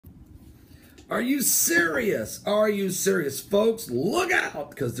Are you serious? Are you serious? Folks, look out,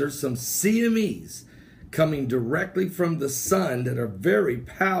 because there's some CMEs coming directly from the sun that are very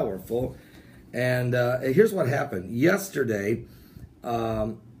powerful. And here's what happened. Yesterday,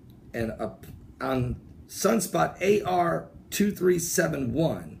 on Sunspot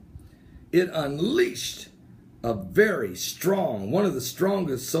AR2371, it unleashed a very strong, one of the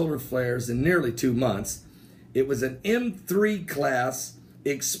strongest solar flares in nearly 2 months. It was an M3-Class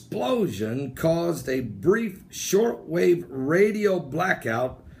explosion, caused a brief shortwave radio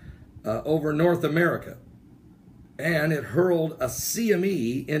blackout over North America. And it hurled a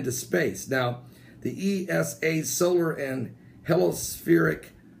CME into space. Now, the ESA Solar and Heliospheric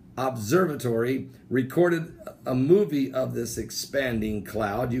Observatory recorded a movie of this expanding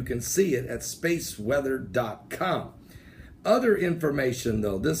cloud. You can see it at spaceweather.com. Other information,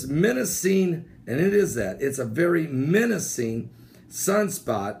 though, this menacing, and it is that, it's a very menacing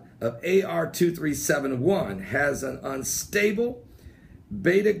sunspot of AR2371, has an unstable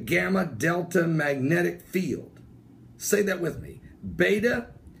beta gamma delta magnetic field. Say that with me. Beta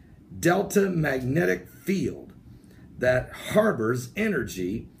delta magnetic field that harbors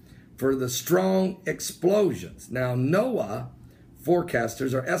energy for the strong explosions. Now, NOAA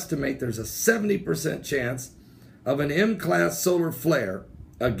forecasters estimate there's a 70% chance of an M-class solar flare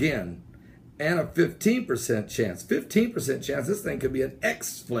again, and a 15% chance this thing could be an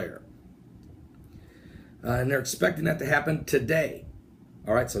X flare. And they're expecting that to happen today.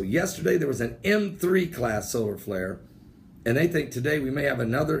 All right, so yesterday there was an M3-class solar flare, and they think today we may have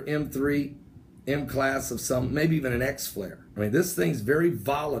another M3, M-class of some, maybe even an X flare. I mean, this thing's very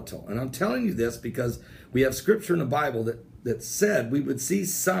volatile. And I'm telling you this because we have scripture in the Bible that said we would see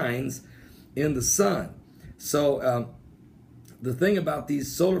signs in the sun. So the thing about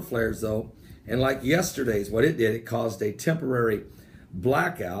these solar flares, though, and like yesterday's, what it did, it caused a temporary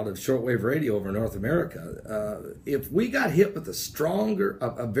blackout of shortwave radio over North America. If we got hit with a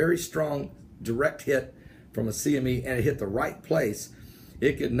very strong direct hit from a CME and it hit the right place,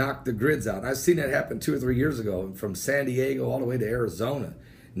 it could knock the grids out. And I've seen that happen 2 or 3 years ago from San Diego all the way to Arizona,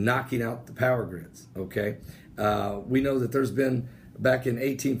 knocking out the power grids, okay? We know that there's been, back in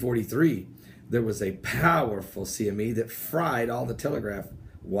 1843, there was a powerful CME that fried all the telegraph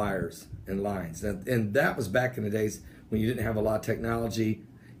wires and lines. And that was back in the days when you didn't have a lot of technology,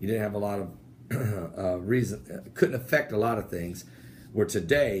 you didn't have a lot of couldn't affect a lot of things, where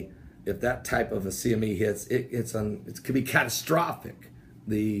today, if that type of a CME hits, it could be catastrophic,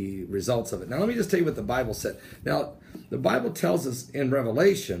 the results of it. Now, let me just tell you what the Bible said. Now, the Bible tells us in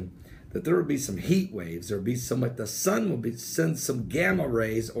Revelation that there will be some heat waves. There will be the sun will send some gamma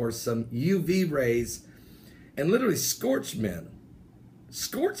rays or some UV rays and literally scorch them,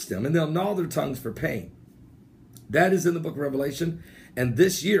 and they'll gnaw their tongues for pain. That is in the book of Revelation. And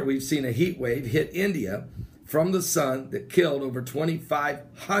this year, we've seen a heat wave hit India from the sun that killed over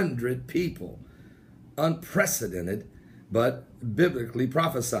 2,500 people. Unprecedented, but biblically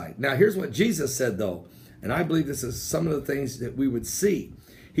prophesied. Now, here's what Jesus said, though, and I believe this is some of the things that we would see.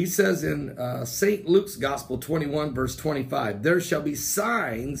 He says in St. Luke's Gospel 21, verse 25, there shall be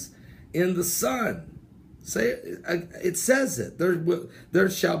signs in the sun. It says it. There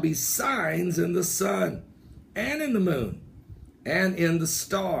shall be signs in the sun and in the moon and in the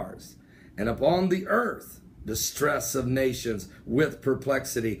stars, and upon the earth distress of nations with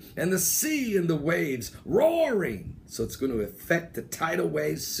perplexity, and the sea and the waves roaring. So it's going to affect the tidal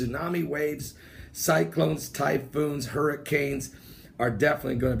waves, tsunami waves, cyclones, typhoons, hurricanes are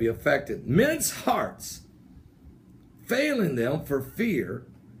definitely going to be affected. Men's hearts failing them for fear,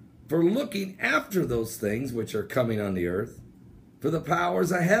 for looking after those things which are coming on the earth, for the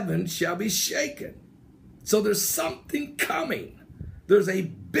powers of heaven shall be shaken. So there's something coming. There's a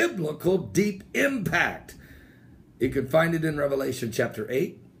biblical deep impact. You can find it in Revelation chapter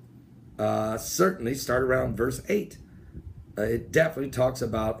 8. Certainly start around verse 8. It definitely talks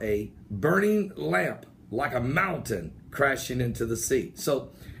about a burning lamp like a mountain crashing into the sea.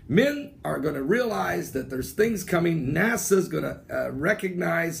 So men are going to realize that there's things coming. NASA's going to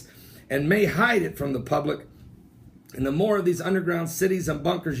recognize and may hide it from the public. And the more of these underground cities and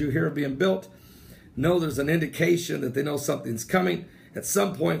bunkers you hear are being built, know there's an indication that they know something's coming. At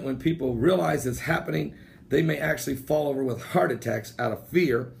some point when people realize it's happening, they may actually fall over with heart attacks out of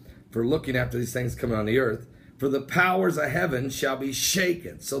fear for looking after these things coming on the earth. For the powers of heaven shall be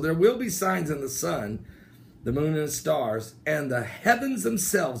shaken. So there will be signs in the sun, the moon and the stars, and the heavens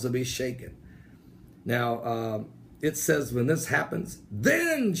themselves will be shaken. Now, it says when this happens,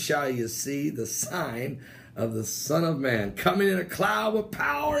 then shall you see the sign of the Son of Man coming in a cloud with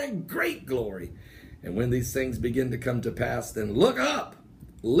power and great glory. And when these things begin to come to pass, then look up,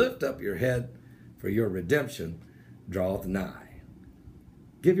 lift up your head, for your redemption draweth nigh.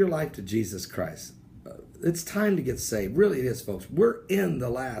 Give your life to Jesus Christ. It's time to get saved. Really it is, folks. We're in the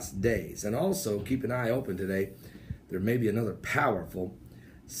last days. And also, keep an eye open today. There may be another powerful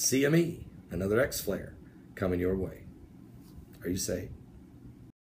CME, another X-Flare coming your way. Are you saved?